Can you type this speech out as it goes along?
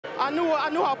I knew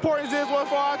how important this was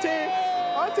for our team.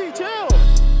 Our team chill.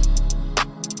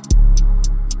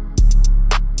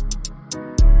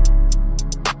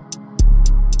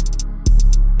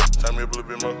 Turn me up a little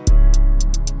bit more.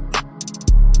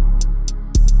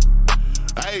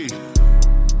 Hey.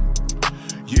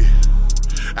 Yeah.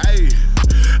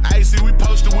 Hey, see, we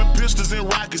posted with pistols and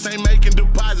rockets, ain't making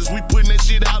deposits. We putting that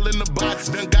shit out in the box.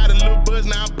 Done got a little buzz,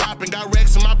 now I'm popping. Got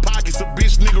racks in my pockets. A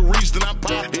bitch nigga reached and I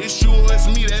popped. It's sure it's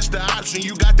me, that's the option.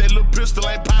 You got that little pistol,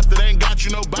 ain't popped it, ain't got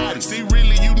you nobody. See,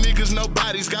 really, you niggas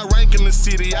nobodies. Got rank in the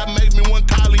city. I make me one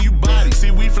calling you body.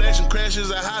 See, we flashing crashes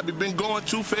a hobby. Been going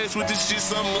too fast with this shit,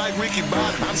 something like Ricky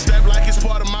Bobby. I'm strapped like it's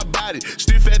part of my body.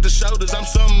 Stiff at the shoulders, I'm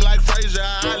something like Frazier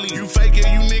Ali. You fake it,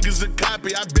 you niggas a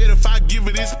copy. I bet if I give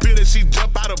her this pill that she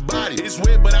jump out of body. It's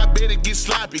wet, but I bet it get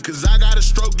sloppy. Cause I got a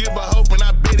stroke, give her hope, and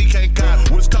I bet he can't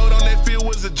copy. What's cold on that field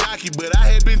was a jockey, but I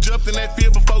had been jumped in that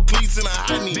field before cleats and a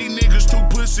high knee. These niggas too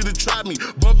pussy to try me.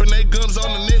 Bumping their gums on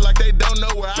the net like they don't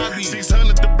know where I be.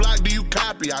 600 the block, do you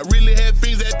copy? I really had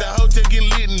fiends at the hotel getting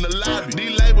lit in the lobby.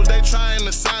 These labels, they trying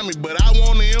to sign me, but I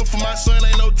want the M for my son,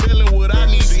 ain't no telling what I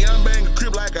need. See, I'm banging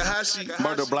crib like a hot sheet.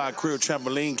 Murder block, crib,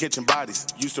 trampoline, kitchen bodies.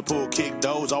 Used to pull kick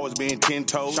doors, always being 10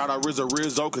 toes. Shout out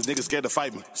Rizzo, cause niggas scared to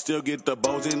fight me. Still get the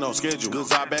bows in on schedule.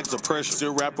 Goods eye bags of pressure.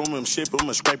 Still wrap them and ship them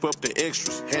and scrape up the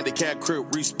extras. Handicap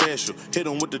crib, re-special. Hit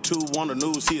him with the 2 on the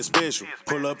news, he is special.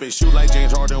 Pull up and shoot like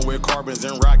James Harden with carbons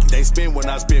and rockets. They spin when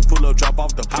I spit, pull up, drop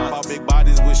off the pot. Hop out big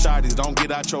bodies with shotties, don't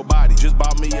get out your body. Just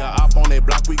bought me a op on that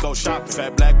block, we go shopping.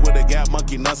 Fat black with a gap,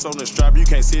 monkey nuts on the strap. You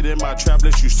can't sit in my trap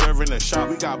unless you serving a shop.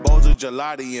 We got bowls of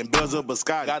gelati and bills of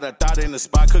biscotti. Got a thought in the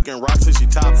spot, cooking rocks and she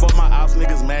top. Fuck my ops,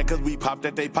 niggas mad cause we popped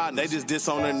at they pot. They just diss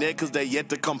on the net cause they yet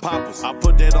to come pop us. I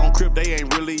put that on crib, they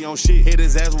ain't really on shit. Hit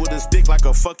his ass with a stick like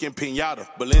a fucking pinata.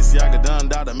 Balenciaga done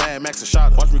died, a Mad Max a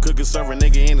shot. Watch me cook and serve a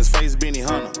nigga in his face, Benny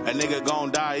Hunter. That nigga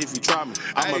gon' die if you try me.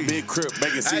 I'm a big crib,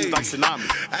 making scenes like tsunami.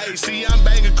 Hey, see, I'm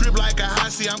banging crib like a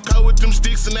hossy. I'm cold with them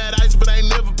sticks and that ice, but I ain't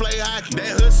never play hockey.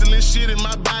 That hustling shit in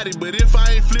my body, but if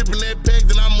I ain't flipping that pack,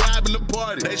 then I'm robbing the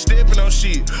party. They stepping on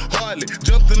shit, hardly.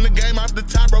 Jumped in the game off the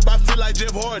top rope, I feel like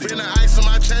Jeff Hardy. Been ice on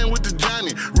my chain with the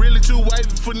Johnny. Really too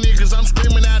wavy for niggas, I'm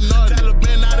screaming out naughty.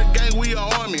 Taliban out of gang, we a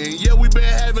army. And yeah, we been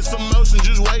having some motion,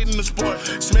 just waiting to spark.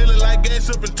 Smelling like gas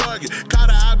up in Target. Caught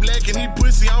a eye black and he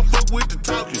pussy, I don't fuck with the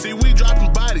talking. See, we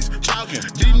dropping bodies, chalking.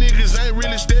 These niggas ain't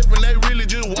really stepping, they really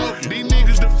just walking. These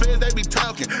niggas the feds, they be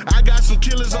talking. I got some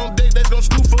killers on deck that's gon'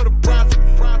 scoop for the profit.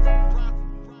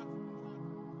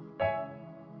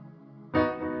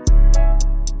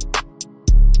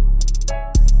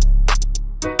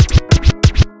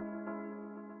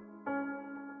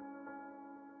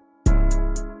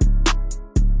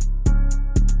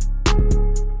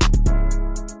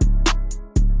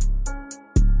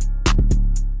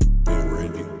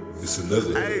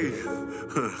 Hey,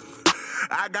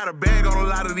 I got a bag on a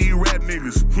lot of these rap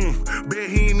niggas. Bet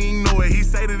he ain't even know it. He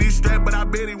say that he's strapped, but I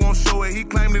bet he won't show it. He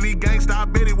claim that he gangsta, I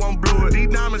bet he won't blow it. These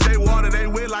diamonds, they water, they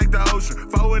wet like the ocean.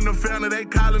 Four in the fountain, they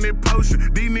calling it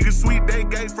potion. These niggas sweet, they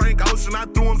gave Frank Ocean. I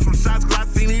threw him some shots cause I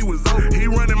seen he was open. He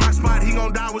running my spot, he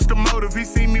gon' die with the motive. He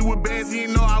see me with bands, he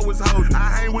ain't know I was holding. I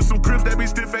hang with some crips that be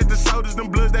stiff at the shoulders. Them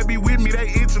bloods that be with me, they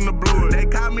itching the blood. They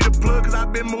call me the plug cause I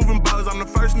been moving bows. I'm the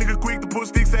first nigga quick to pull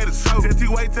sticks at the show.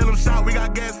 Wait, tell him shot, we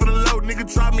got gas for the load. Nigga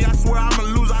try me, I swear I'ma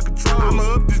lose all control. I'ma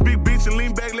up this big bitch and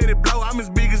lean back, let it blow. I'm as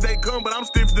big as they come, but I'm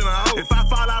stiffer than a hoe. If I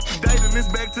fall off the day, then it's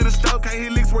back to the stove. Can't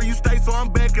hit licks where you stay, so I'm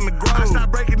back in the grove. I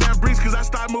start breaking down bricks cause I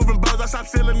start moving bows. I stop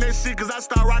selling that shit cause I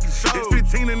start rocking shows.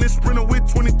 It's 15 in this sprinter with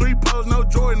 23 poles. No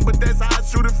Jordan, but that's how I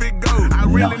shoot if it goes. I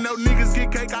really know niggas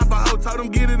get cake off a hoe. Told him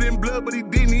get it in blood, but he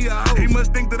didn't, he a hoe. He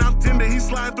must think that I'm tender, he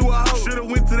slide through a hole.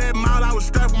 Should've went to that mall, I was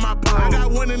strapped with my pole. I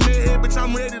got one in the head, bitch,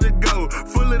 I'm ready to go.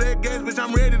 Full of that gas, bitch,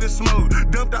 I'm ready to smoke.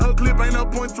 Dump the whole clip, ain't no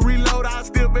point to reload. I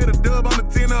still bet a dub on the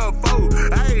 10 or a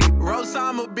 4. Hey,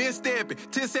 Rosama been stepping.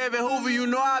 10-7 Hoover, you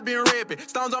know I been rapping.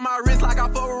 Stones on my wrist like I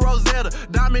fuck with Rosetta.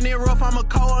 Diamond in rough, I'm a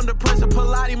cold under pressure.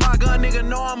 Pilates, my gun, nigga,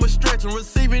 know I'm a stretcher.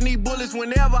 Receiving these bullets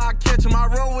whenever I catch them. I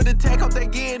roll with the tech, hope they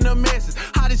getting the message.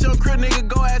 Hottest young crib, nigga,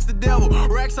 go ask the devil.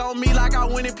 Racks on me like I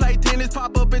went and played tennis.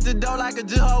 Pop up at the door like a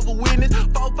Jehovah's Witness.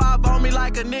 4-5 on me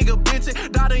like a nigga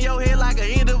bitchin'. Dot in your head like an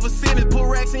end of a sentence. Put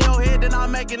racks in your head, then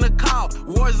I'm making a call.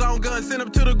 Warzone gun, send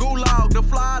them to the gulag. The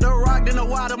fly, the rock, then the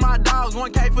wild of my dogs.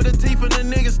 1K for the teeth and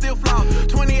the niggas still flawed.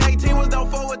 2018 was don't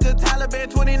fuck with the Taliban.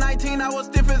 2019 I was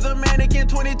stiff as a mannequin.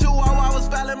 22 I was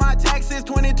filing my taxes.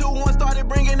 22-1 started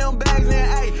bringing them bags in.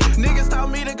 Hey, niggas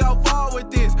told me to go forward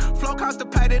with this. Flow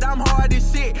constipated, I'm hard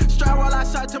as shit. Straight while I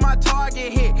shot till my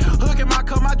target hit. Hook in my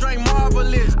cup, my drink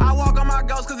marvelous. I walk on my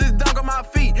ghost cause it's dunk on my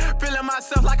feet. Feeling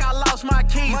myself like I lost my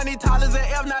keys. Money tall as an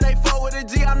F, now they